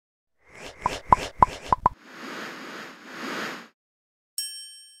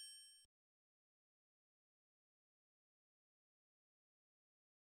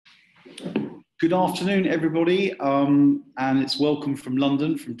Good afternoon, everybody, and it's welcome from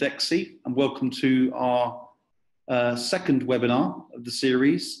London, from Dexi, and welcome to our second webinar of the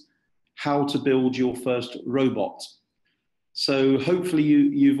series, How to Build Your First Robot. So hopefully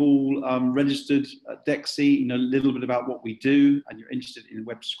you've all registered at Dexi, you know a little bit about what we do, and you're interested in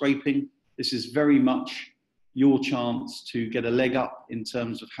web scraping. This is very much your chance to get a leg up in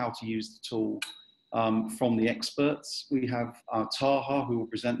terms of how to use the tool from the experts. We have Taha, who will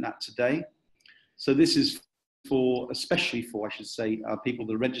present that today. So this is especially for, I should say, people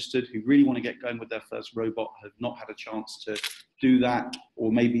that are registered who really want to get going with their first robot, have not had a chance to do that,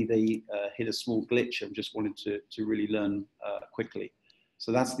 or maybe they hit a small glitch and just wanted to really learn quickly.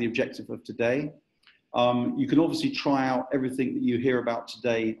 So that's the objective of today. You can obviously try out everything that you hear about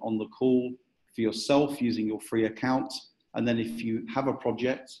today on the call for yourself using your free account. And then if you have a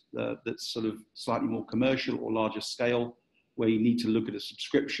project that's sort of slightly more commercial or larger scale, where you need to look at a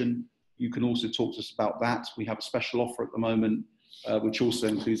subscription, you can also talk to us about that. We have a special offer at the moment, which also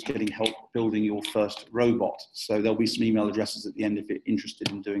includes getting help building your first robot. So there'll be some email addresses at the end if you're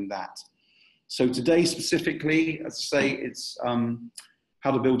interested in doing that. So today specifically, as I say, it's how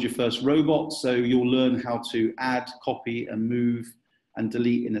to build your first robot. So you'll learn how to add, copy, and move and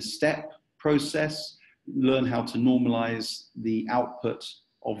delete in a step process. Learn how to normalize the output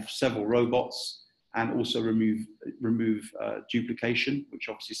of several robots, and also remove duplication, which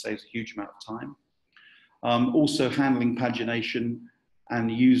obviously saves a huge amount of time. Also handling pagination and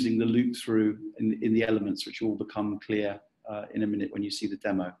using the loop through in the elements, which will become clear in a minute when you see the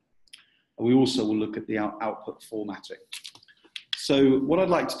demo. We also will look at the output formatting. So what I'd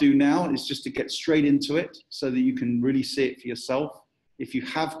like to do now is just to get straight into it so that you can really see it for yourself. If you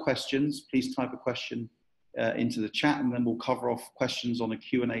have questions, please type a question into the chat, and then we'll cover off questions on a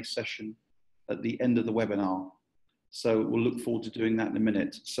Q&A session at the end of the webinar. So we'll look forward to doing that in a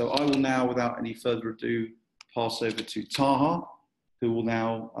minute. So I will now, without any further ado, pass over to Taha, who will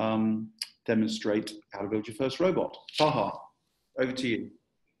now demonstrate how to build your first robot. Taha, over to you.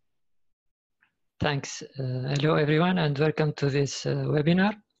 Thanks. Hello, everyone, and welcome to this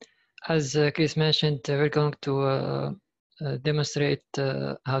webinar. As Chris mentioned, we're going to demonstrate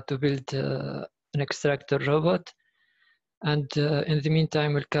how to build an extractor robot. And in the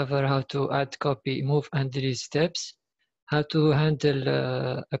meantime, we'll cover how to add, copy, move, and delete steps, how to handle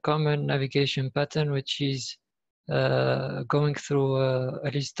a common navigation pattern, which is going through a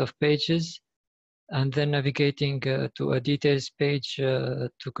list of pages and then navigating to a details page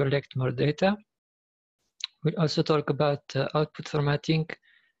to collect more data. We'll also talk about output formatting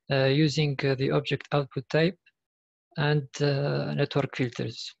using the object output type and network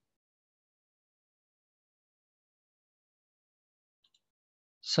filters.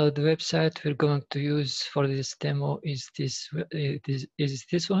 So the website we're going to use for this demo is this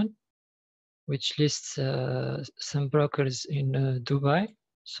one, which lists some brokers in Dubai.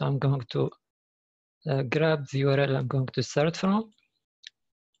 So I'm going to grab the URL I'm going to start from.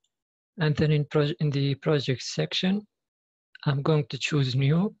 And then in the project section, I'm going to choose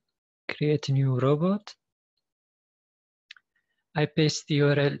new, create a new robot. I paste the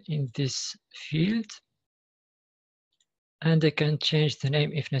URL in this field, and I can change the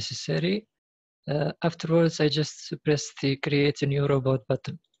name if necessary. Afterwards, I just press the Create a New Robot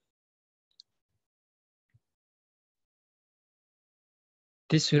button.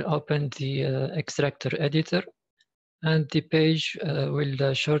 This will open the extractor editor, and the page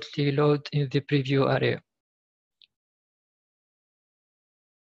will shortly load in the preview area.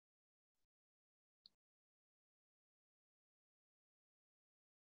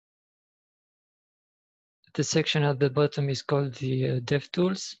 The section at the bottom is called the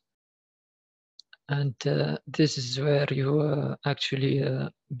DevTools, and this is where you actually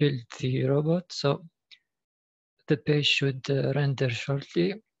build the robot. So the page should render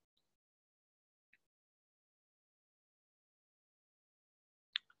shortly.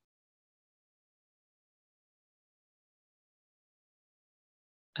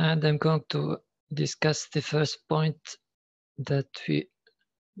 And I'm going to discuss the first point that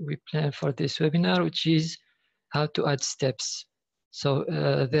we plan for this webinar, which is how to add steps. So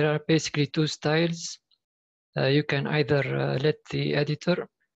there are basically two styles. You can either let the editor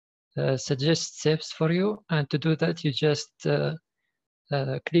suggest steps for you, and to do that, you just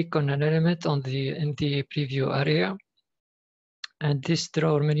click on an element in the preview area, and this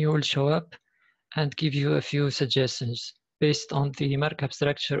drawer menu will show up and give you a few suggestions based on the markup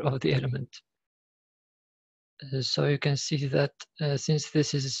structure of the element. So you can see that since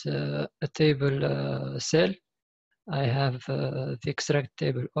this is a table cell, I have the extract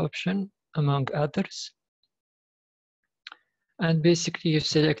table option among others. And basically you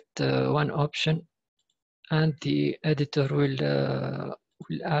select one option and the editor will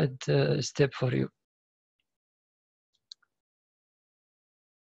add a step for you.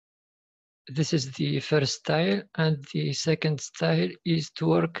 This is the first style, and the second style is to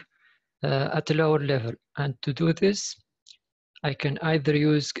work at a lower level. And to do this, I can either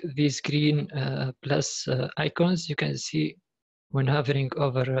use these green plus icons you can see when hovering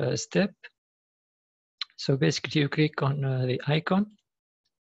over a step. So basically you click on the icon,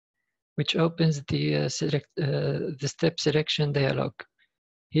 which opens the step selection dialog.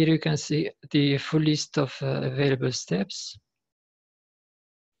 Here you can see the full list of available steps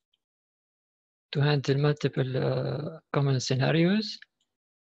to handle multiple common scenarios.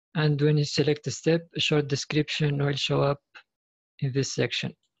 And when you select a step, a short description will show up in this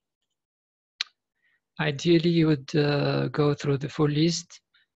section. Ideally, you would go through the full list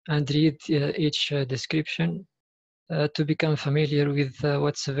and read each description to become familiar with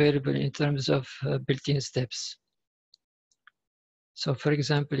what's available in terms of built-in steps. So for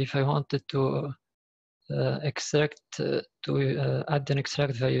example, if I wanted to add an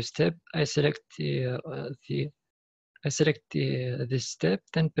extract value step, I select this step,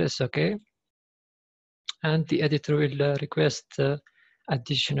 then press OK, and the editor will request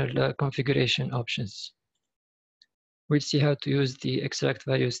additional configuration options. We'll see how to use the extract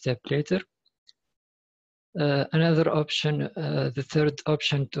value step later. Another option, the third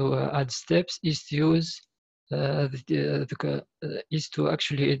option to add steps, is to use is to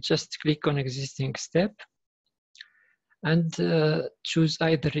actually just click on existing step and choose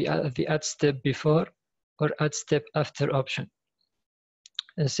either the add step before or add step after option.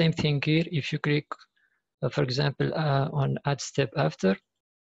 Same thing here. If you click, for example, on add step after,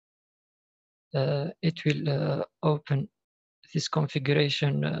 it will open this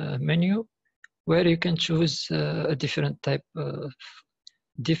configuration menu where you can choose a different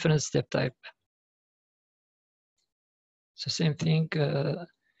step type. So same thing,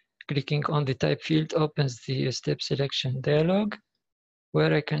 clicking on the type field opens the step selection dialog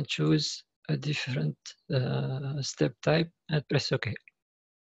where I can choose a different step type and press OK.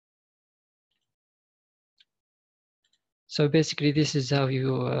 So basically this is how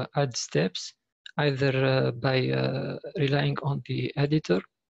you add steps, either by relying on the editor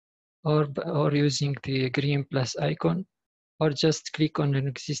or using the green plus icon, or just click on an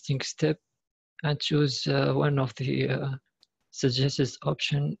existing step and choose one of the suggested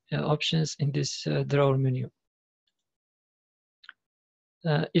options in this drawer menu.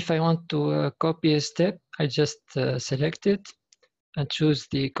 If I want to copy a step, I just select it and choose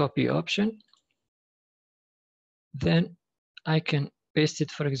the copy option. Then I can paste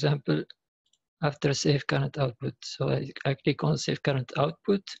it, for example, after save current output. So I click on save current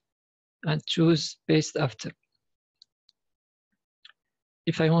output and choose paste after.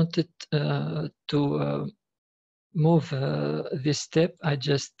 If I wanted to move this step, I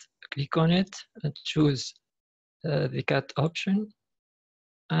just click on it and choose the cut option,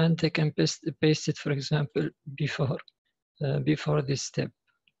 and I can paste it, for example, before this step.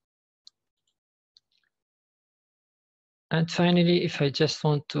 And finally, if I just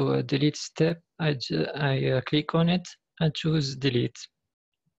want to delete step, I click on it and choose delete.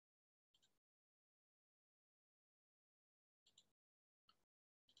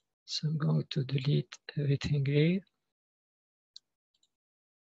 So I'm going to delete everything here.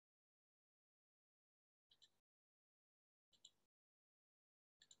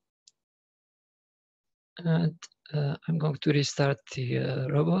 And I'm going to restart the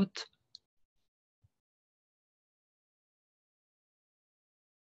robot.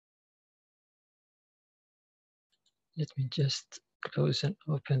 Let me just close and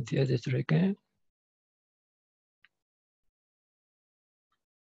open the editor again.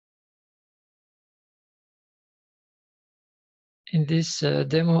 In this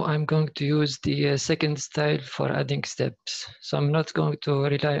demo, I'm going to use the second style for adding steps. So I'm not going to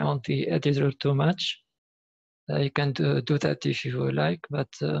rely on the editor too much. You can do that if you like, but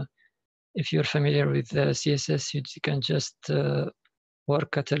if you're familiar with CSS, you can just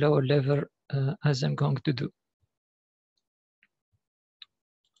work at a lower level as I'm going to do.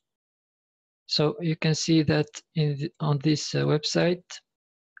 So you can see that on this website,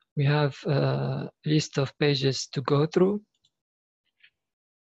 we have a list of pages to go through.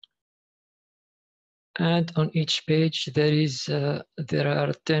 And on each page, there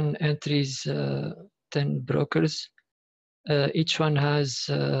are 10 entries, 10 brokers. Each one has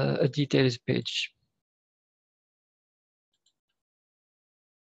a details page.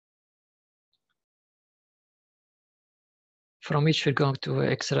 From which we're going to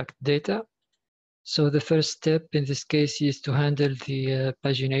extract data. So the first step in this case is to handle the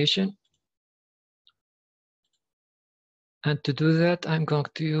pagination. And to do that, I'm going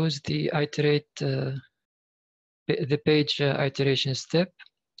to use the page iteration step.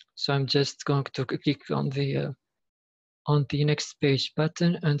 So I'm just going to click on the next page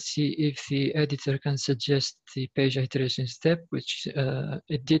button and see if the editor can suggest the page iteration step, which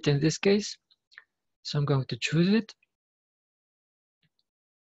it did in this case. So I'm going to choose it.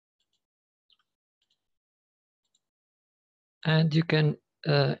 And you can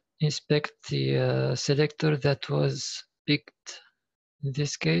inspect the selector that was picked in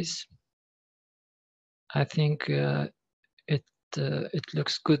this case. I think it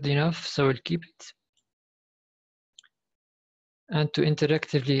looks good enough, so we'll keep it. And to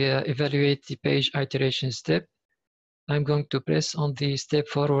interactively evaluate the page iteration step, I'm going to press on the step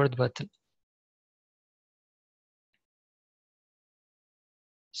forward button.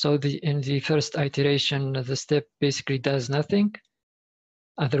 So in the first iteration, the step basically does nothing.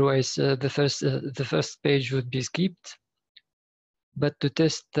 Otherwise, the first page would be skipped. But to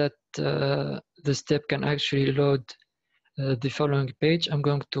test that the step can actually load the following page, I'm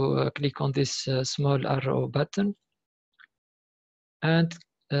going to click on this small arrow button and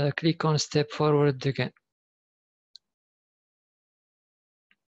click on step forward again.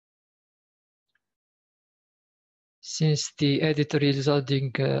 Since the editor is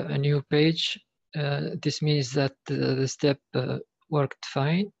loading a new page, this means that the step worked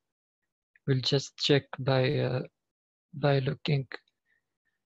fine. We'll just check by looking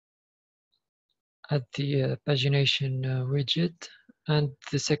at the pagination widget, and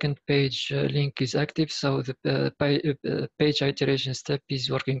the second page link is active, so the page iteration step is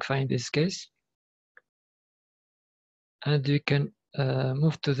working fine in this case. And we can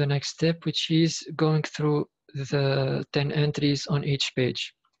move to the next step, which is going through the 10 entries on each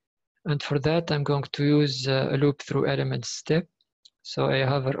page. And for that, I'm going to use a loop through elements step. So I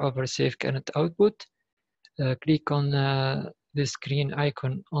hover over save current output, click on the screen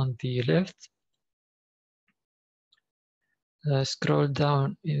icon on the left, scroll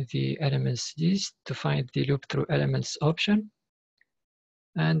down in the elements list to find the loop through elements option,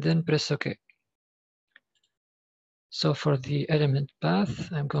 and then press OK. So for the element path,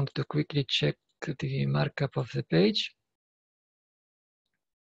 I'm going to quickly check the markup of the page.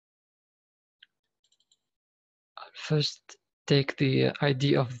 I'll first take the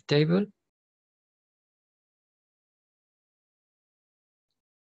ID of the table,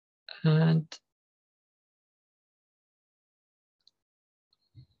 and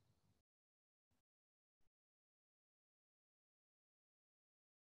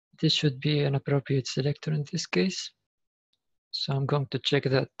this should be an appropriate selector in this case. So I'm going to check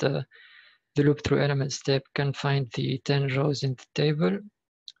that the loop through element step can find the 10 rows in the table,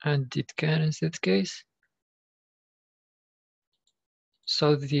 and it can in this case.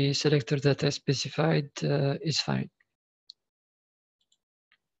 So the selector that I specified is fine.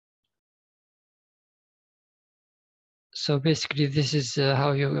 So basically, this is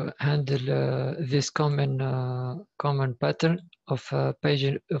how you handle this common pattern of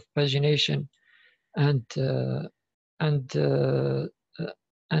pagination and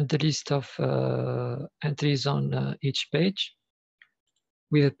the list of entries on each page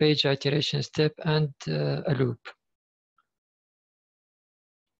with a page iteration step and a loop.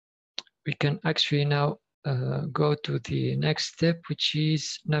 We can actually now go to the next step, which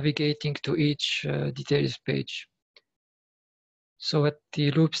is navigating to each details page. So what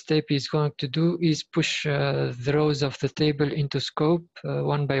the loop step is going to do is push the rows of the table into scope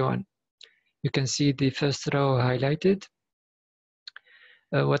one by one. You can see the first row highlighted.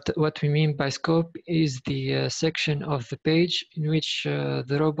 What we mean by scope is the section of the page in which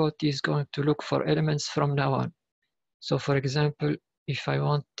the robot is going to look for elements from now on. So for example, if I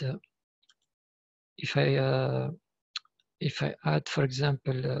want, if I add, for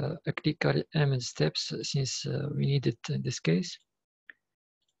example, a critical element steps, since we need it in this case,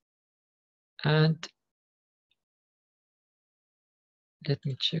 and let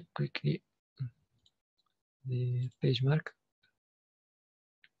me check quickly the page mark.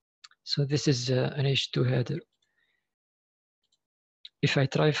 So this is an H2 header. If I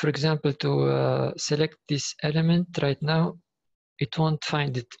try, for example, to select this element right now, it won't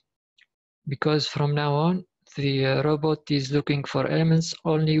find it, because from now on, the robot is looking for elements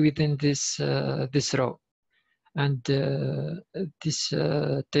only within this, this row and this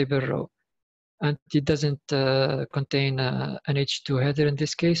table row. And it doesn't contain an H2 header in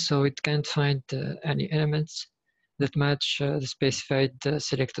this case, so it can't find any elements that match the specified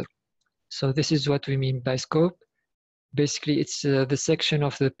selector. So this is what we mean by scope. Basically, it's the section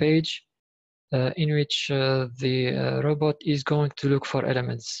of the page in which the robot is going to look for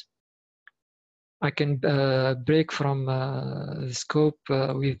elements. I can break from the scope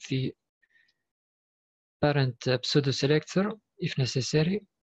with the parent pseudo selector if necessary.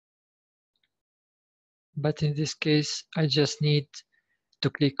 But in this case, I just need to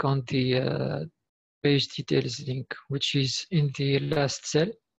click on the page details link, which is in the last cell.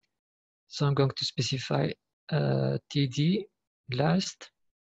 So I'm going to specify TD last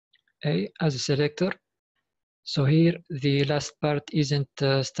A as a selector. So here the last part isn't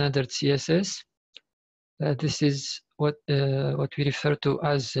standard CSS. This is what we refer to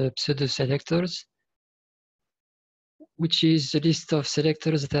as pseudo selectors, which is a list of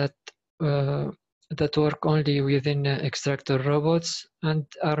selectors that that work only within extractor robots and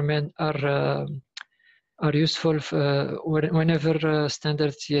are useful whenever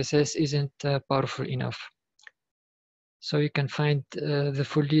standard CSS isn't powerful enough. So you can find the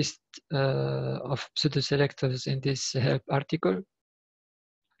full list of pseudo selectors in this help article.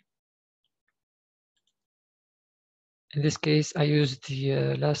 In this case, I used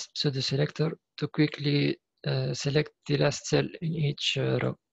the last pseudo selector to quickly select the last cell in each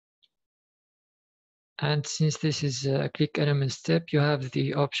row. And since this is a click element step, you have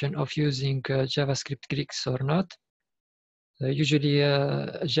the option of using JavaScript clicks or not. Usually,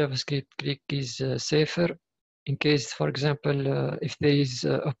 a JavaScript click is safer in case, for example, if there is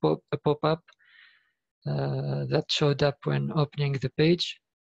a pop-up that showed up when opening the page,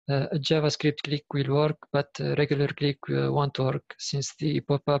 a JavaScript click will work, but a regular click won't work since the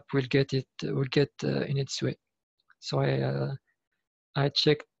pop-up will get in its way. So I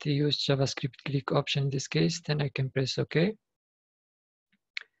checked the use JavaScript click option in this case, then I can press OK.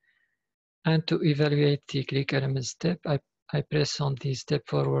 And to evaluate the click element step, I press on the step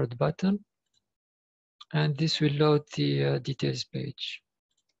forward button, and this will load the details page.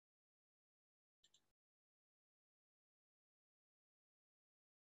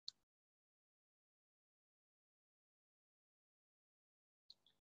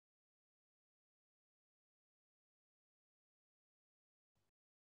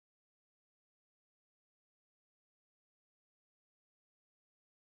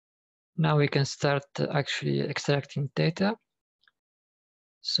 Now we can start actually extracting data.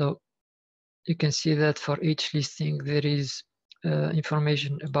 So you can see that for each listing, there is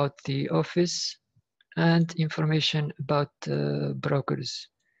information about the office and information about brokers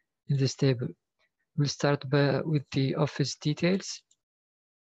in this table. We'll start with the office details.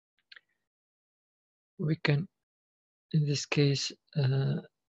 We can, in this case,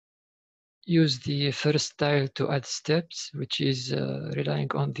 use the first tile to add steps, which is relying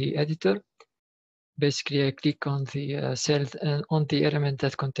on the editor. Basically, I click on the cell on the element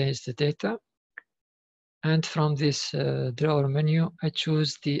that contains the data. And from this drawer menu, I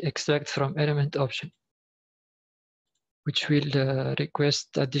choose the extract from element option, which will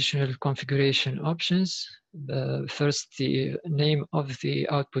request additional configuration options. First, the name of the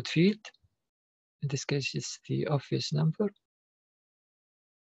output field. In this case, it's the office number.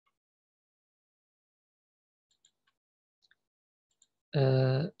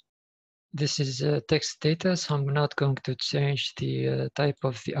 This is text data, so I'm not going to change the type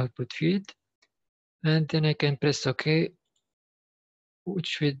of the output field. And then I can press OK,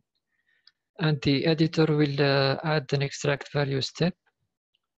 and the editor will add an extract value step,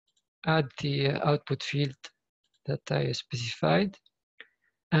 add the output field that I specified,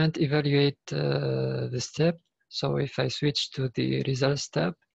 and evaluate the step. So if I switch to the results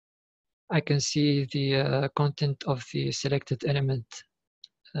tab, I can see the content of the selected element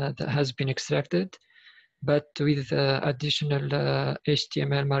that has been extracted, but with additional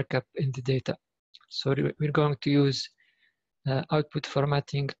HTML markup in the data. So we're going to use output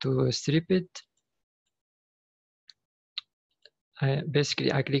formatting to strip it.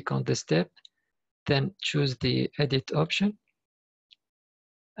 Basically, I click on the step, then choose the edit option,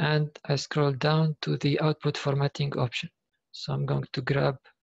 and I scroll down to the output formatting option. So I'm going to grab,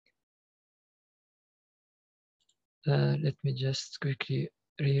 let me just quickly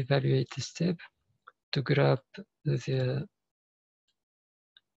reevaluate the step to grab the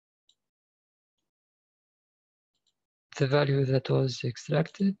value that was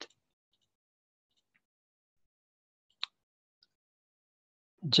extracted.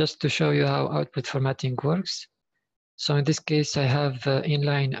 Just to show you how output formatting works. So in this case, I have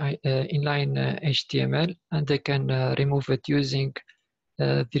inline HTML, and I can remove it using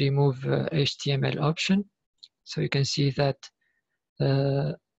the remove HTML option. So you can see that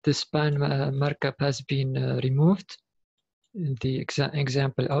the span markup has been removed in the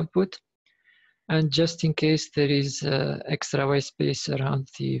example output. And just in case there is extra white space around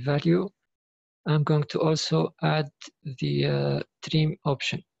the value, I'm going to also add the trim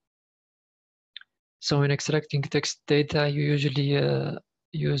option. So when extracting text data, you usually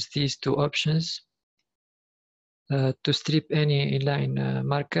use these two options to strip any inline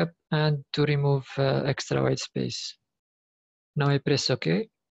markup and to remove extra white space. Now I press OK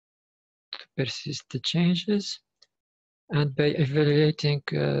to persist the changes. And by evaluating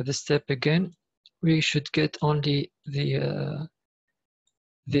the step again, we should get only the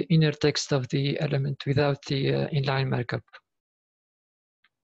inner text of the element without the inline markup.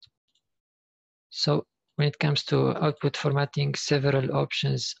 So when it comes to output formatting, several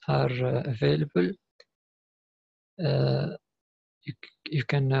options are available. You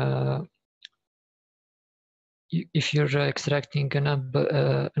can, if you're extracting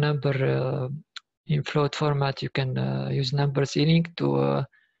a number in float format, you can use number ceiling to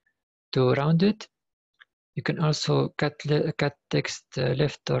round it. You can also cut text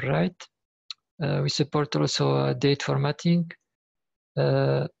left or right. We support also date formatting,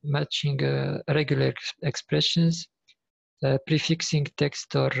 matching regular expressions, prefixing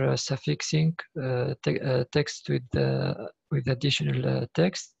text or suffixing text with additional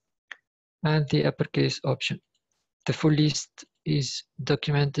text, and the uppercase option. The full list is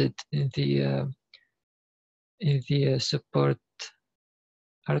documented in the support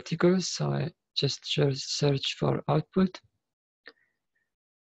articles. So I just search for output.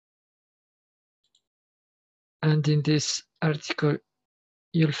 And in this article,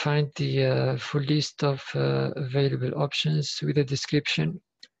 you'll find the full list of available options with a description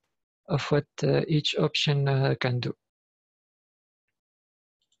of what each option can do.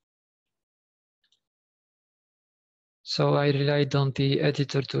 So I relied on the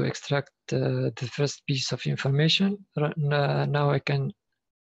editor to extract the first piece of information. Now I can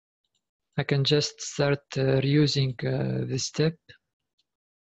just start reusing this step.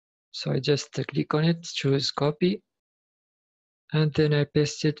 So I just click on it, choose copy, and then I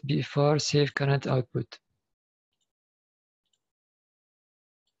paste it before save current output.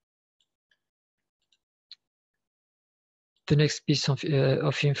 The next piece of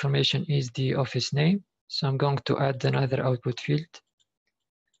information is the office name. So I'm going to add another output field.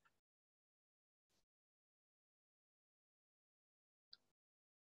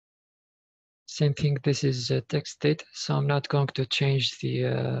 Same thing, this is text data, so I'm not going to change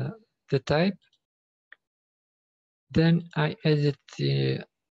the type. Then I edit the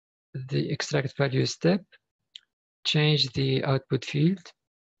extract value step, change the output field.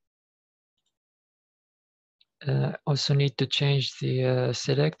 Also need to change the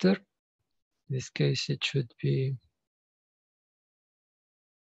selector. In this case, it should be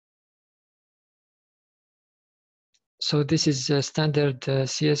so. This is standard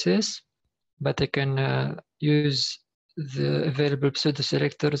CSS, but I can use the available pseudo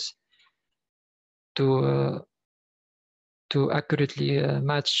selectors to accurately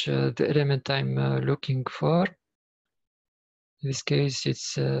match the element I'm looking for. In this case,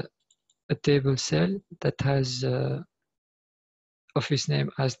 it's a table cell that has office name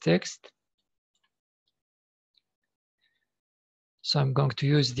as text. So I'm going to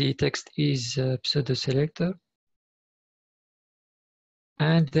use the text is pseudo selector.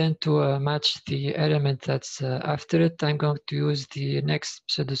 And then to match the element that's after it, I'm going to use the next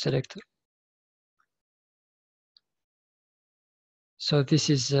pseudo selector. So this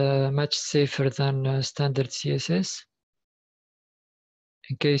is much safer than standard CSS.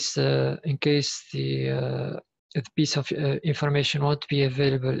 In case the piece of information won't be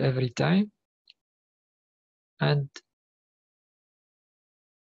available every time, and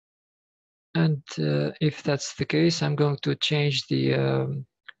if that's the case, I'm going to change the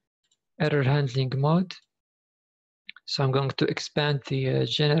error handling mode. So I'm going to expand the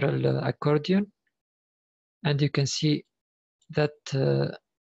general accordion, and you can see that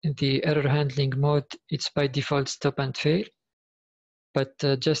in the error handling mode, it's by default stop and fail. But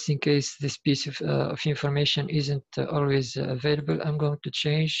just in case this piece of information isn't always available, I'm going to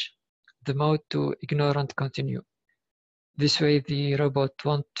change the mode to ignore and continue. This way, the robot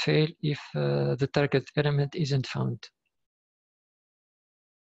won't fail if the target element isn't found.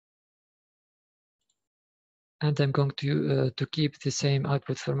 And I'm going to keep the same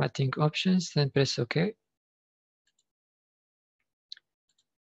output formatting options, then press OK.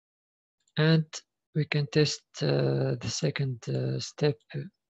 And we can test the second step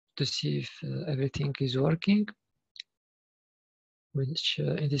to see if everything is working, which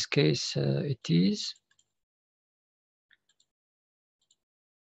in this case it is.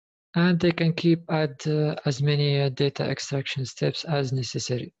 And they can add as many data extraction steps as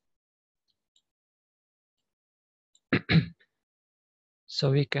necessary.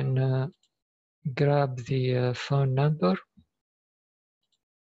 So we can grab the phone number,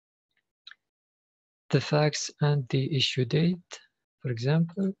 the fax, and the issue date, for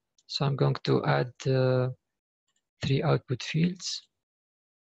example. So I'm going to add 3 output fields.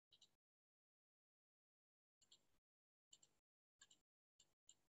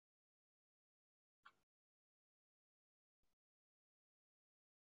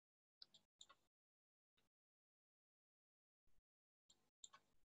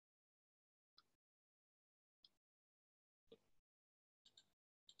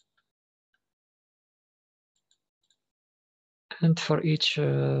 And for each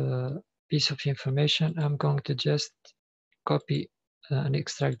piece of information, I'm going to just copy an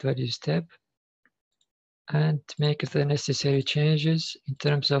extract values tab and make the necessary changes in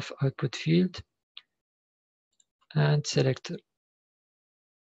terms of output field and selector.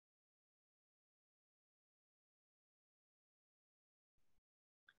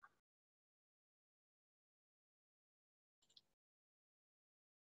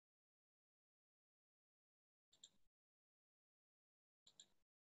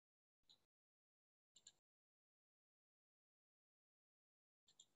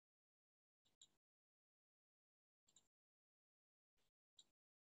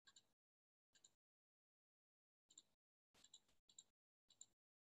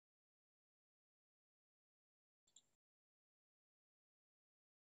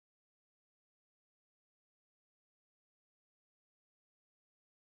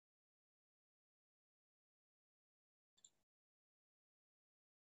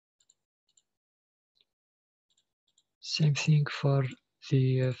 Same thing for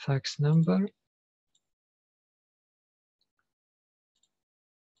the fax number.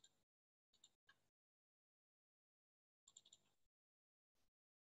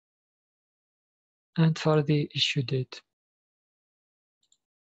 And for the issue date.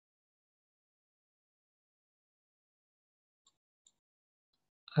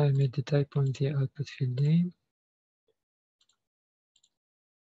 I made the type on the output field name.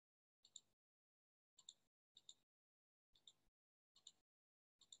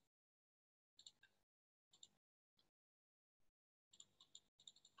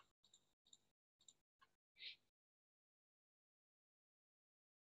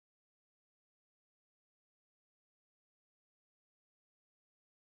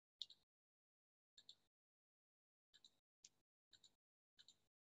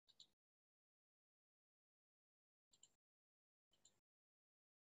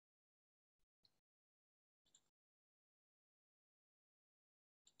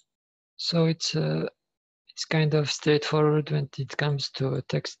 So it's kind of straightforward when it comes to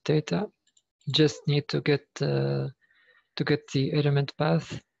text data. You just need to get the element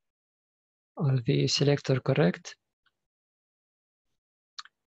path or the selector correct.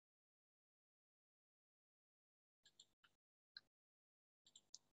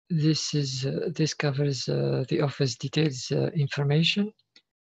 This covers the office details information,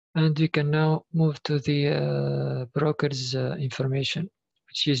 and we can now move to the broker's information,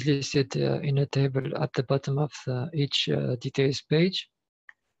 which is listed in a table at the bottom of each details page.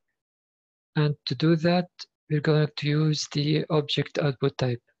 And to do that, we're going to use the object output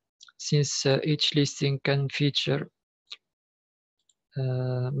type, since each listing can feature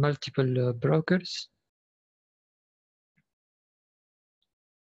multiple brokers.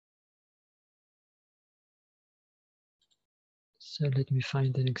 So let me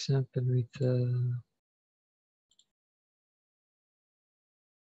find an example with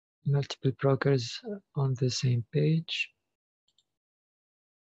multiple brokers on the same page.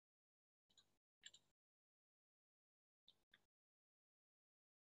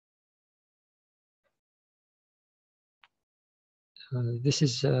 This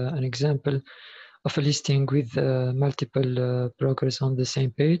is an example of a listing with multiple brokers on the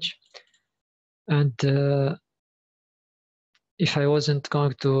same page. And if I wasn't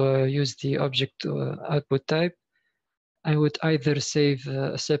going to use the object output type, I would either save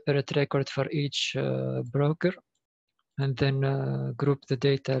a separate record for each broker and then group the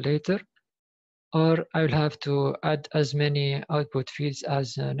data later, or I'll have to add as many output fields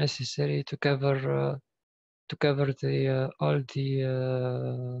as necessary to cover all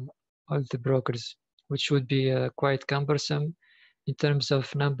the brokers, which would be quite cumbersome in terms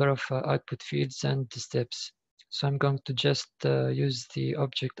of number of output fields and steps. So I'm going to just use the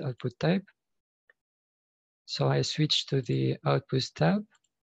object output type. So I switch to the output tab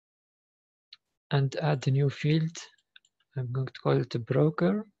and add a new field. I'm going to call it a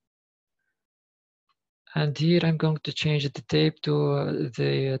broker. And here I'm going to change the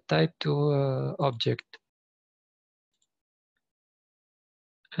type to object.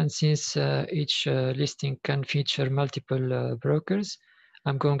 And since each listing can feature multiple brokers,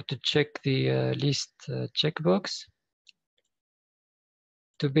 I'm going to check the list checkbox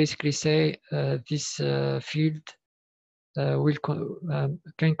to basically say this field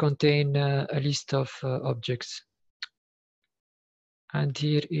can contain a list of objects. And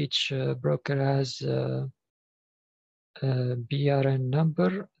here each broker has BRN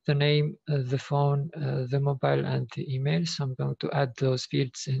number, the name, the phone, the mobile, and the email. So I'm going to add those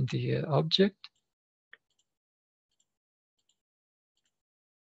fields in the object.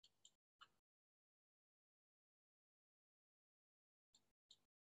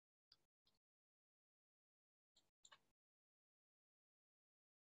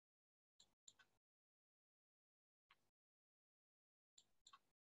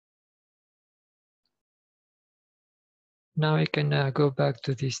 Now I can go back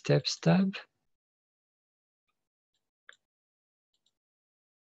to the Steps tab.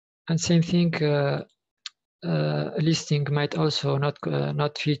 And same thing, a listing might also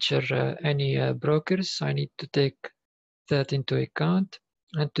not feature any brokers, so I need to take that into account.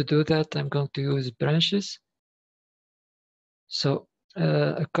 And to do that, I'm going to use branches. So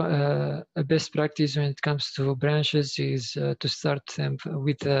a best practice when it comes to branches is to start them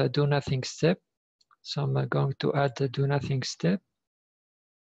with the do nothing step. So I'm going to add the do nothing step.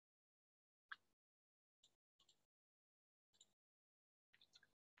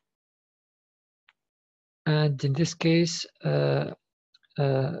 And in this case, a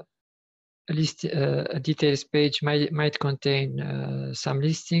details page might contain some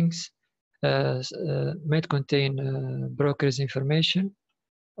listings, might contain broker's information,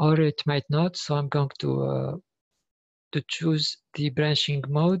 or it might not. So I'm going to choose the branching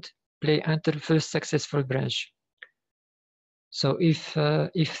mode, play until first successful branch. So if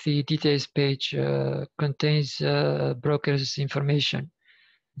the details page contains broker's information,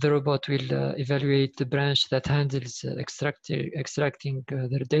 the robot will evaluate the branch that handles extracting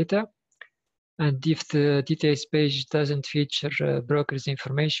their data. And if the details page doesn't feature broker's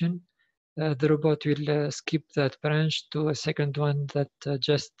information, the robot will skip that branch to a second one that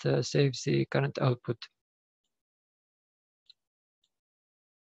just saves the current output.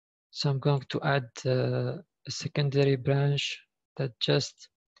 So I'm going to add a secondary branch that just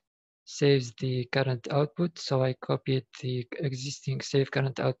saves the current output. So I copied the existing save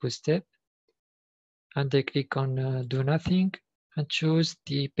current output step, and I click on do nothing and choose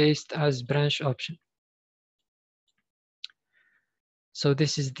the paste as branch option. So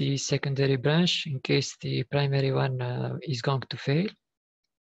this is the secondary branch in case the primary one is going to fail.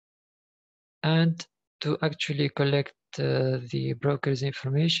 And to actually collect the broker's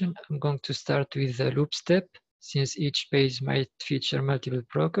information, I'm going to start with the loop step, since each page might feature multiple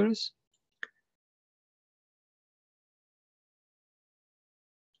brokers.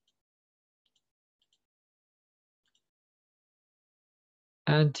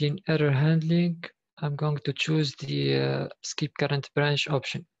 And in error handling, I'm going to choose the skip current branch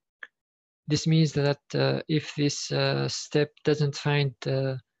option. This means that if this step doesn't find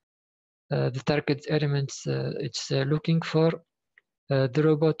the target elements it's looking for, the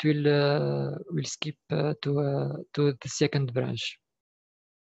robot will skip to the second branch.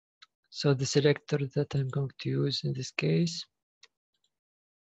 So the selector that I'm going to use in this case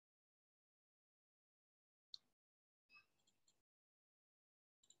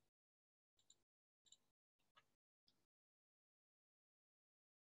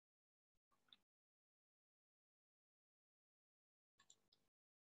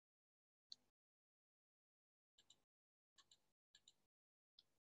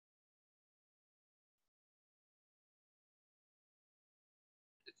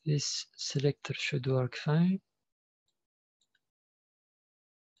this selector should work fine.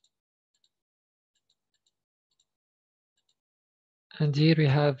 And here we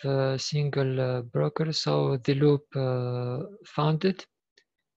have a single broker, so the loop found it.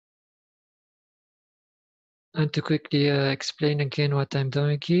 And to quickly explain again what I'm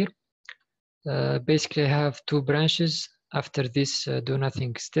doing here, basically I have two branches after this do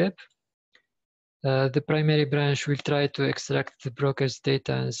nothing step. The primary branch will try to extract the broker's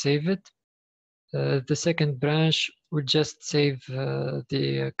data and save it. The second branch will just save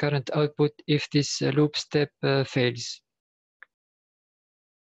the current output if this loop step fails.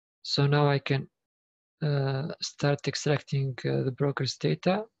 So now I can start extracting the broker's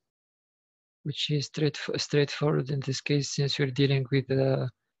data, which is straightforward in this case, since we're dealing with a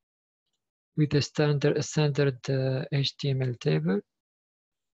standard HTML table.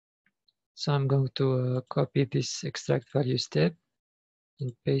 So I'm going to copy this extract value step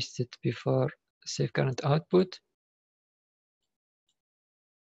and paste it before save current output.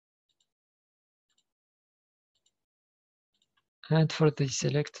 And for the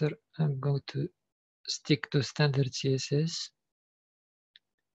selector, I'm going to stick to standard CSS.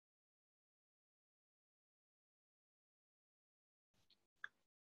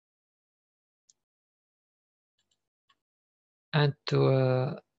 And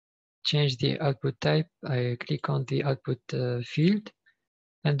to change the output type, I click on the output field.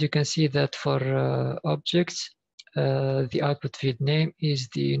 And you can see that for objects, the output field name is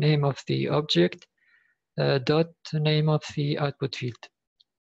the name of the object dot name of the output field.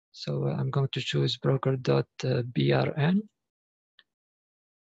 So I'm going to choose broker.brn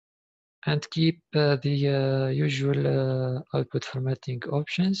and keep the usual output formatting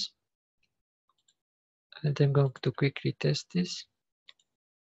options. And I'm going to quickly test this.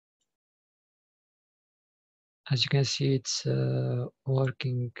 As you can see, it's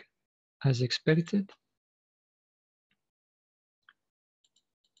working as expected.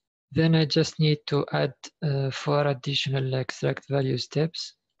 Then I just need to add 4 additional extract value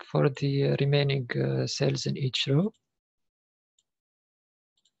steps for the remaining cells in each row.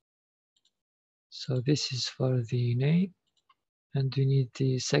 So this is for the name, and we need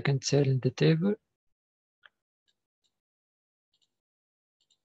the second cell in the table.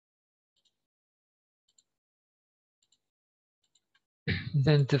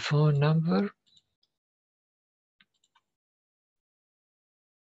 Then the phone number.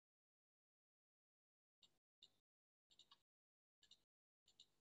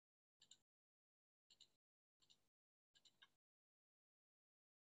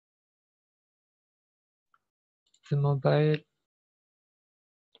 The mobile,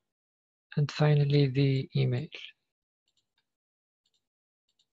 and finally the email.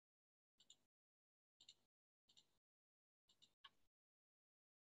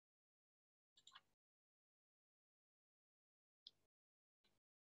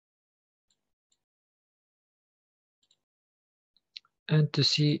 And to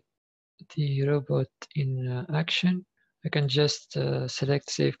see the robot in action, I can just select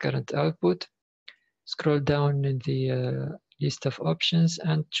Save Current Output, scroll down in the list of options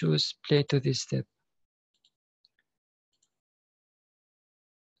and choose Play to this step.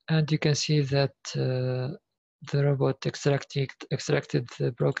 And you can see that the robot extracted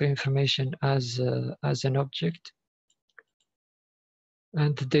the broker information as an object,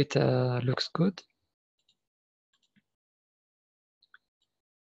 and the data looks good.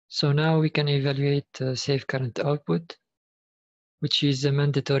 So now we can evaluate Save Current Output, which is a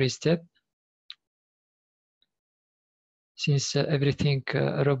mandatory step, since everything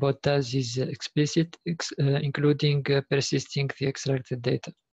a robot does is explicit, including persisting the extracted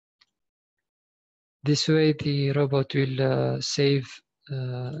data. This way, the robot will save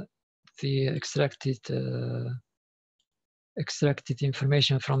the extracted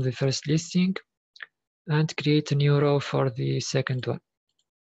information from the first listing and create a new row for the second one.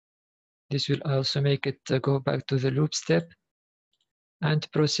 This will also make it go back to the loop step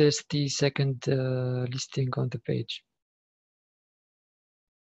and process the second listing on the page.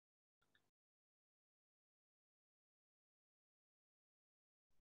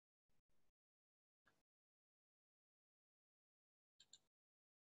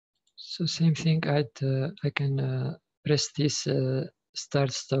 So same thing, I can press this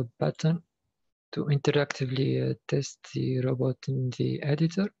start-stop button to interactively test the robot in the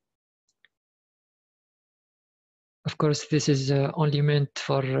editor. Of course, this is only meant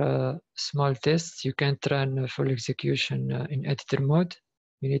for small tests. You can't run full execution in editor mode.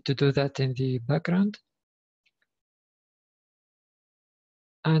 You need to do that in the background.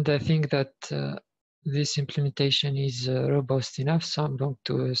 And I think that this implementation is robust enough, so I'm going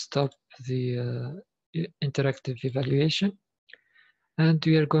to stop the interactive evaluation. And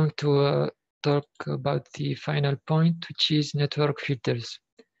we are going to talk about the final point, which is network filters.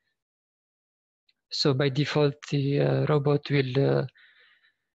 So by default, the robot will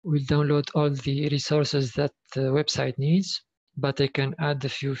download all the resources that the website needs, but I can add a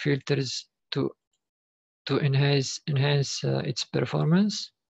few filters to enhance its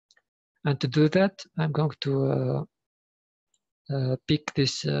performance. And to do that, I'm going to pick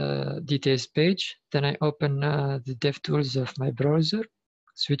this details page. Then I open the DevTools of my browser,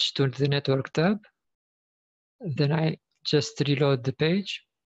 switch to the network tab. Then I just reload the page.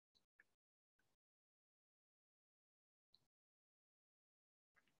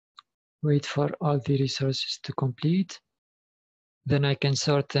 Wait for all the resources to complete. Then I can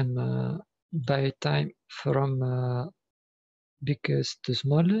sort them by time from biggest to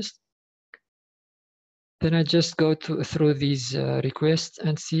smallest. Then I just go through these requests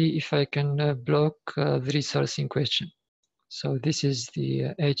and see if I can block the resource in question. So this is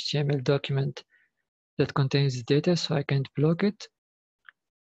the HTML document that contains data, so I can't block it.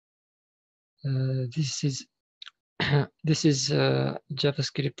 This is this is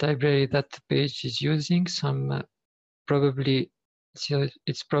JavaScript library that the page is using. Some probably, so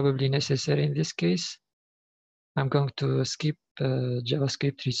it's probably necessary in this case. I'm going to skip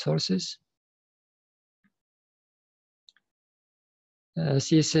JavaScript resources.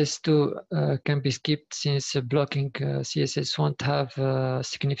 CSS2 can be skipped since blocking CSS won't have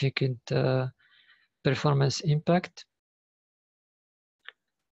significant performance impact.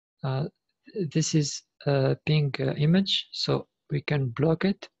 This is a ping image, so we can block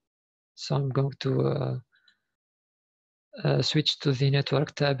it. So I'm going to switch to the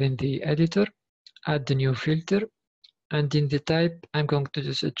network tab in the editor, add the new filter, and in the type, I'm going to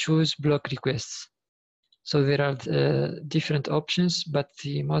just choose block requests. So there are different options, but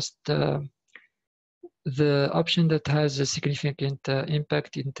the option that has a significant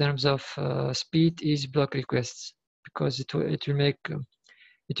impact in terms of speed is block requests, because it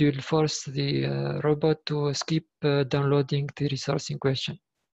will force the robot to skip downloading the resource in question.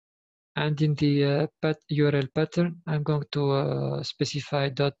 And in the URL pattern, I'm going to specify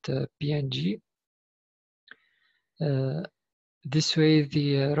 .png. This way,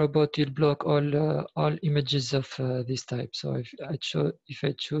 the robot will block all images of this type. So if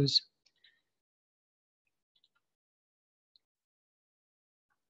I choose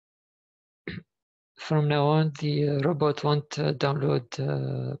from now on, the robot won't download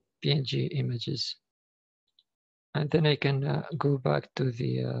PNG images, and then I can go back to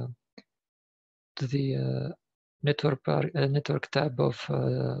the network tab of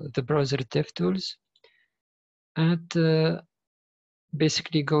the browser DevTools, and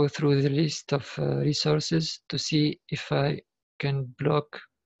basically go through the list of resources to see if I can block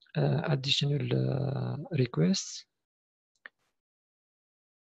additional requests.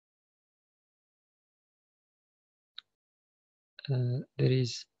 There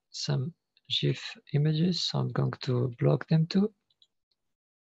is some GIF images, so I'm going to block them too.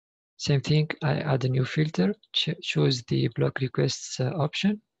 Same thing, I add a new filter, choose the block requests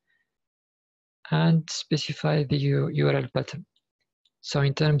option, and specify the URL pattern. So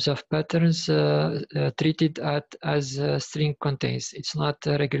in terms of patterns, treat it as a string contains. It's not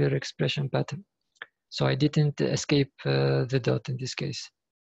a regular expression pattern. So I didn't escape the dot in this case.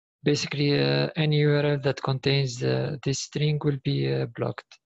 Basically, any URL that contains this string will be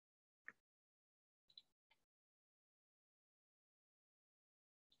blocked.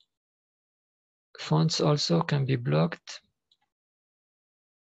 Fonts also can be blocked.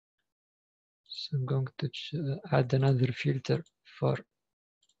 So I'm going to add another filter for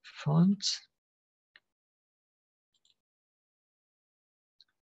fonts.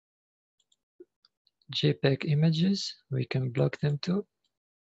 JPEG images, we can block them too.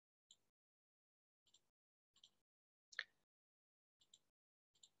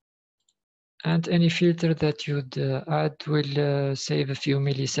 And any filter that you'd add will save a few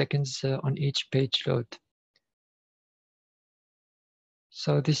milliseconds on each page load.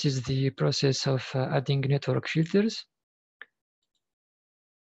 So this is the process of adding network filters.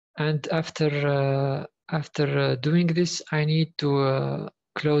 And after doing this, I need to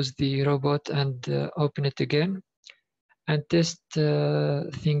close the robot and open it again and test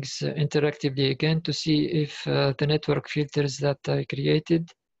things interactively again to see if the network filters that I created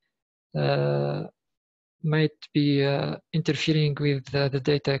might be interfering with the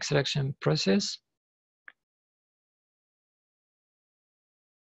data extraction process.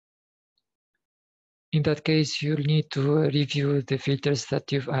 In that case, you'll need to review the filters that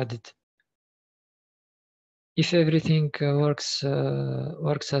you've added. If everything works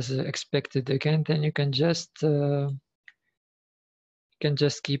as expected again, then you can just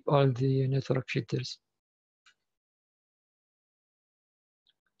keep all the network filters.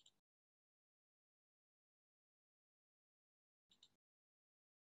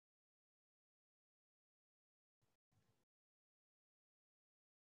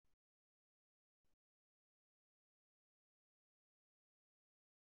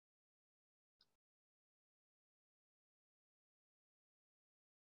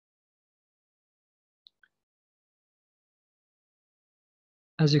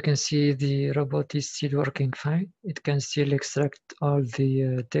 As you can see, the robot is still working fine. It can still extract all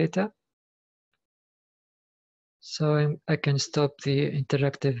the data. So I can stop the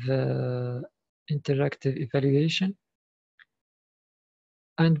interactive evaluation.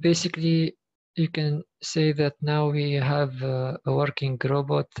 And basically, you can say that now we have a working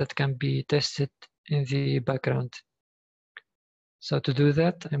robot that can be tested in the background. So to do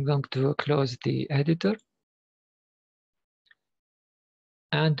that, I'm going to close the editor.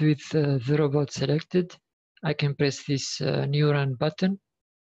 And with the robot selected, I can press this new run button.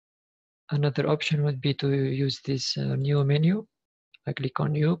 Another option would be to use this new menu. I click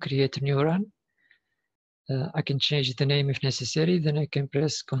on new, create new run. I can change the name if necessary, then I can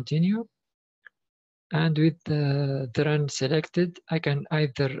press continue. And with the run selected, I can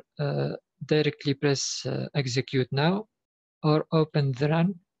either directly press execute now or open the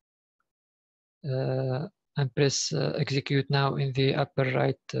run and press execute now in the upper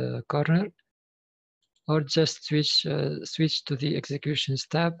right corner, or just switch to the executions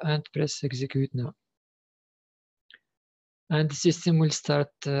tab and press execute now. And the system will start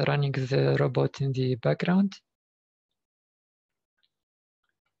running the robot in the background.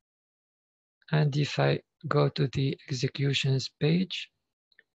 And if I go to the executions page,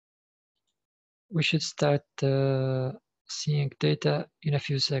 we should start seeing data in a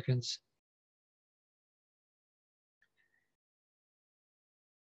few seconds.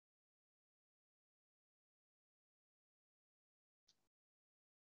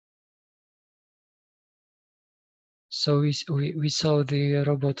 So we saw the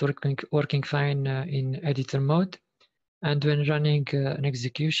robot working fine in editor mode. And when running an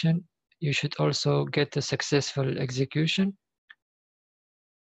execution, you should also get a successful execution.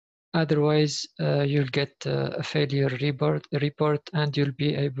 Otherwise, you'll get a failure report, and you'll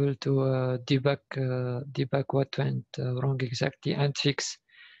be able to debug what went wrong exactly and fix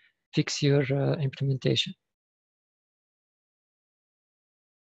your implementation.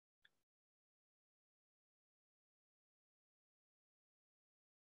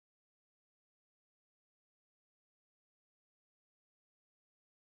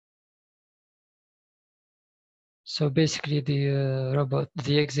 So basically,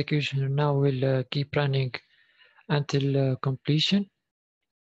 the execution now will keep running until completion.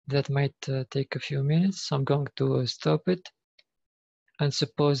 That might take a few minutes. So I'm going to stop it and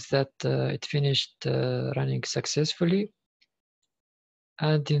suppose that it finished running successfully.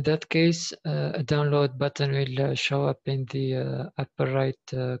 And in that case, a download button will show up in the upper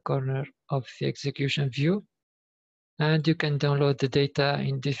right corner of the execution view. And you can download the data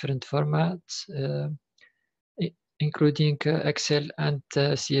in different formats, including Excel and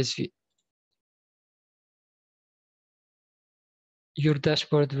CSV. Your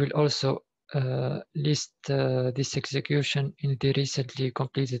dashboard will also list this execution in the recently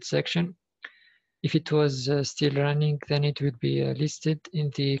completed section. If it was still running, then it will be listed in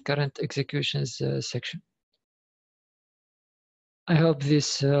the current executions section. I hope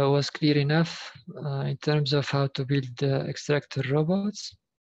this was clear enough in terms of how to build extractor robots.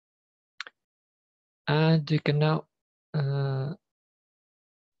 And we can now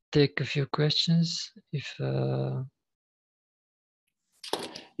take a few questions.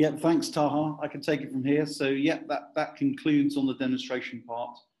 Yeah, thanks, Taha. I can take it from here. So yeah, that concludes on the demonstration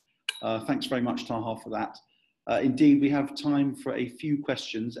part. Thanks very much, Taha, for that. Indeed, we have time for a few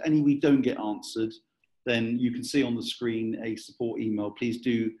questions. Any we don't get answered, then you can see on the screen a support email. Please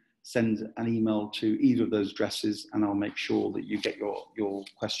do send an email to either of those addresses and I'll make sure that you get your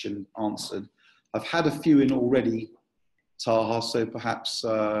question answered. I've had a few in already, Taha, so perhaps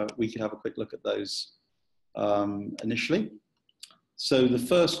we could have a quick look at those initially. So the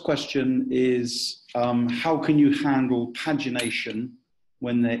first question is, how can you handle pagination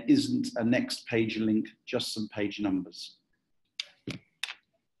when there isn't a next page link, just some page numbers?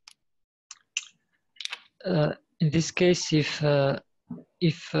 In this case, if there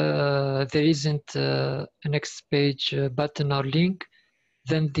isn't a next page button or link,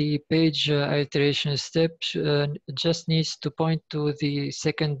 then the page iteration step just needs to point to the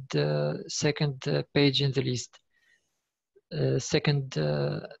second page in the list.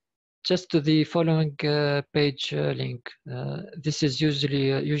 Just to the following page link. This is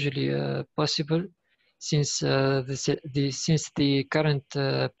usually possible since the current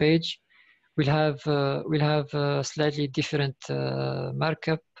page will have a slightly different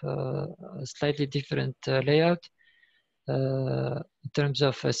markup, slightly different layout in terms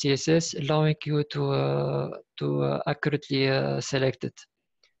of CSS, allowing you to accurately select it.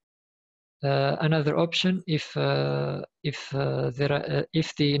 Another option, if the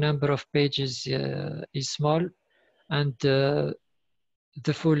number of pages is small and the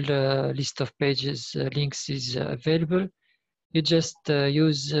full list of pages links is available, you just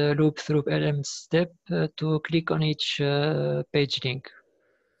use loop through element step to click on each page link.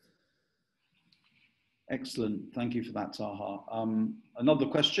 Excellent, thank you for that, Taha. Another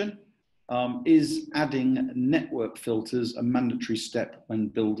question, is adding network filters a mandatory step when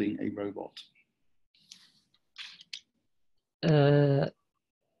building a robot?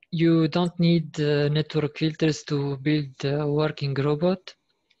 You don't need network filters to build a working robot.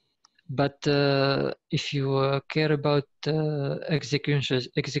 But if you care about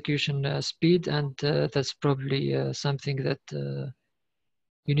execution speed, and that's probably something that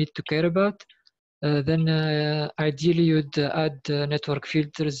you need to care about, then ideally you'd add network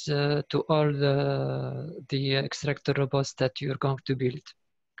filters to all the extractor robots that you're going to build.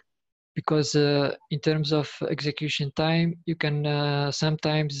 Because in terms of execution time, you can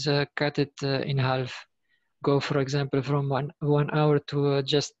sometimes cut it in half. Go, for example, from one hour to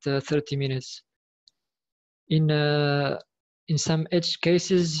just 30 minutes. In some edge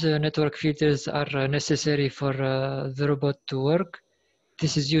cases, network filters are necessary for the robot to work.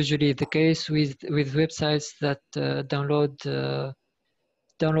 This is usually the case with websites that download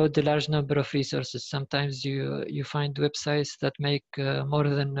a large number of resources. Sometimes you find websites that make more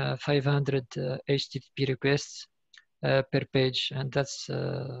than 500 HTTP requests per page, and that's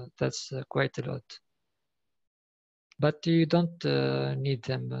quite a lot. But you don't need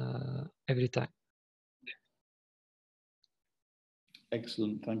them every time.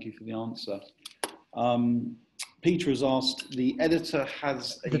 Excellent, thank you for the answer. Peter has asked, the editor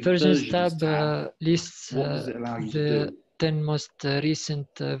has a the versions tab lists what does it allow you to the do? 10 most recent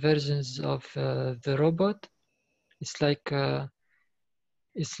versions of the robot. It's like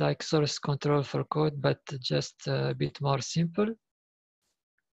source control for code, but just a bit more simple.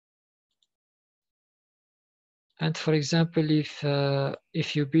 And for example, if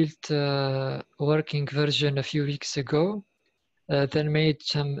you built a working version a few weeks ago, then made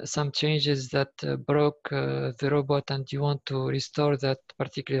some changes that broke the robot, and you want to restore that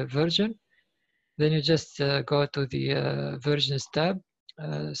particular version, then you just go to the versions tab,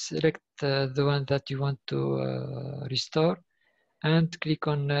 select the one that you want to restore, and click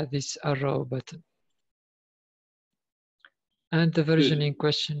on this arrow button. And the version in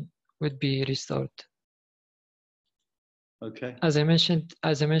question would be restored. Okay. As I mentioned,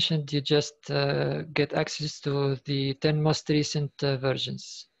 you just get access to the 10 most recent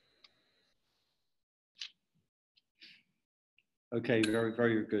versions. Okay, very,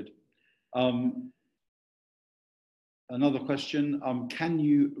 very good. Another question, can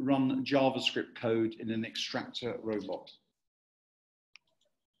you run JavaScript code in an extractor robot?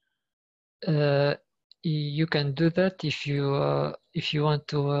 You can do that if you want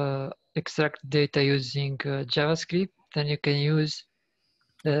to extract data using JavaScript. Then you can use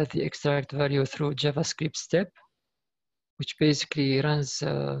the extract value through JavaScript step, which basically runs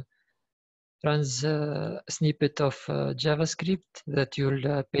a snippet of JavaScript that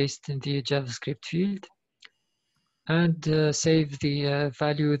you'll paste in the JavaScript field, and save the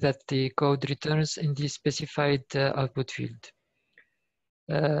value that the code returns in the specified output field.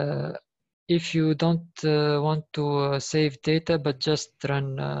 If you don't want to save data but just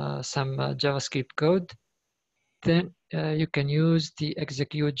run some JavaScript code, then you can use the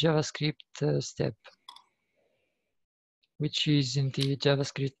execute JavaScript step, which is in the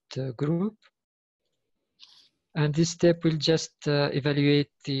JavaScript group. And this step will just evaluate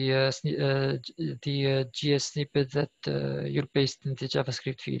the GS snippet that you'll paste in the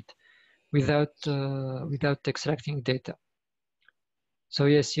JavaScript field without extracting data. So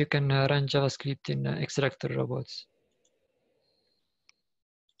yes, you can run JavaScript in extractor robots.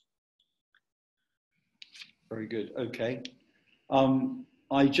 Very good. Okay.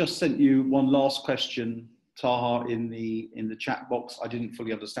 I just sent you one last question, Taha, in the chat box. I didn't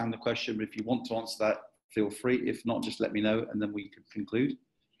fully understand the question, but if you want to answer that, feel free. If not, just let me know, and then we can conclude.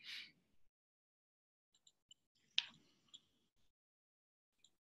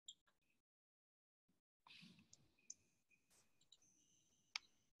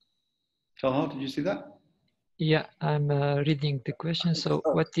 Taha, did you see that? Yeah, I'm reading the question. So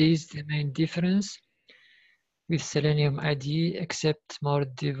what is the main difference with Selenium IDE except more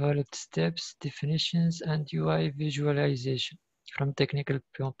developed steps, definitions, and UI visualization from technical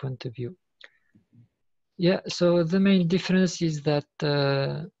point of view? Yeah, so the main difference is that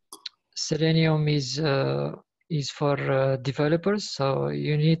Selenium is for developers. So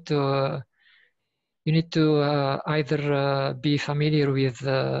you need to either be familiar with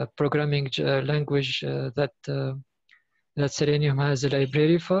programming language that Selenium has a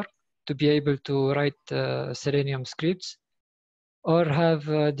library for, to be able to write Selenium scripts, or have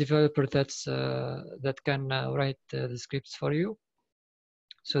a developer that can write the scripts for you.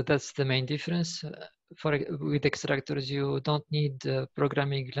 So that's the main difference. With extractors, you don't need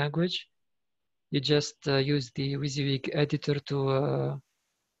programming language. You just use the WYSIWYG editor to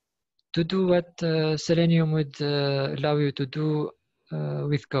do what Selenium would allow you to do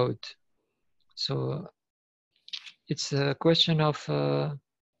with code. So it's a question of how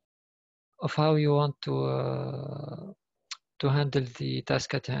you want to handle the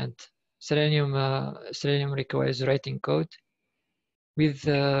task at hand. Selenium requires writing code. With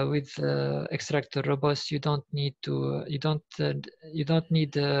extractor robots, you don't need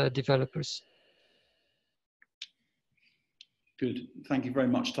developers. Good. Thank you very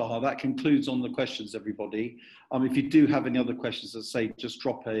much, Taha. That concludes on the questions, everybody. If you do have any other questions, as I say, just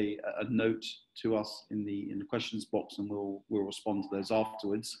drop a note to us in the questions box, and we'll respond to those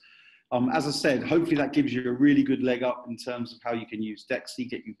afterwards. As I said, hopefully that gives you a really good leg up in terms of how you can use Dexi,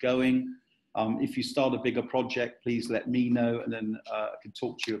 get you going. If you start a bigger project, please let me know, and then I can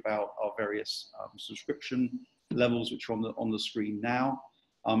talk to you about our various subscription levels, which are on the screen now.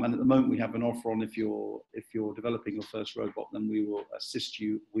 And at the moment, we have an offer on if you're developing your first robot, then we will assist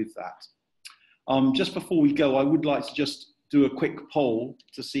you with that. Just before we go, I would like to just do a quick poll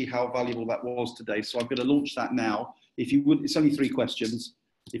to see how valuable that was today. So I'm going to launch that now. If you would, it's only 3 questions.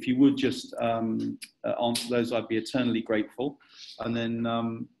 If you would just answer those, I'd be eternally grateful. And then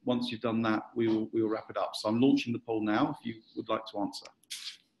once you've done that, we will wrap it up. So I'm launching the poll now if you would like to answer.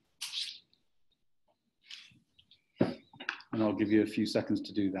 And I'll give you a few seconds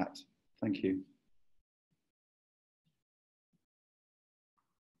to do that. Thank you.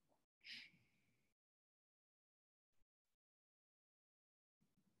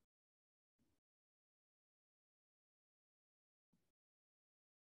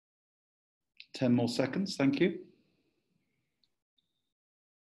 Ten more seconds, thank you.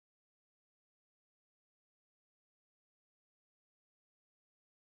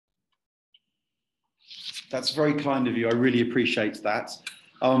 That's very kind of you. I really appreciate that.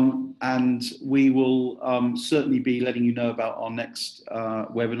 And we will certainly be letting you know about our next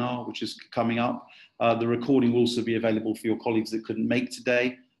webinar, which is coming up. The recording will also be available for your colleagues that couldn't make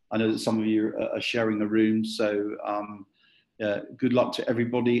today. I know that some of you are sharing a room, so good luck to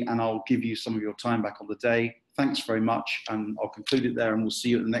everybody, and I'll give you some of your time back on the day. Thanks very much, and I'll conclude it there, and we'll see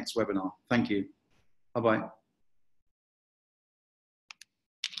you at the next webinar. Thank you. Bye-bye.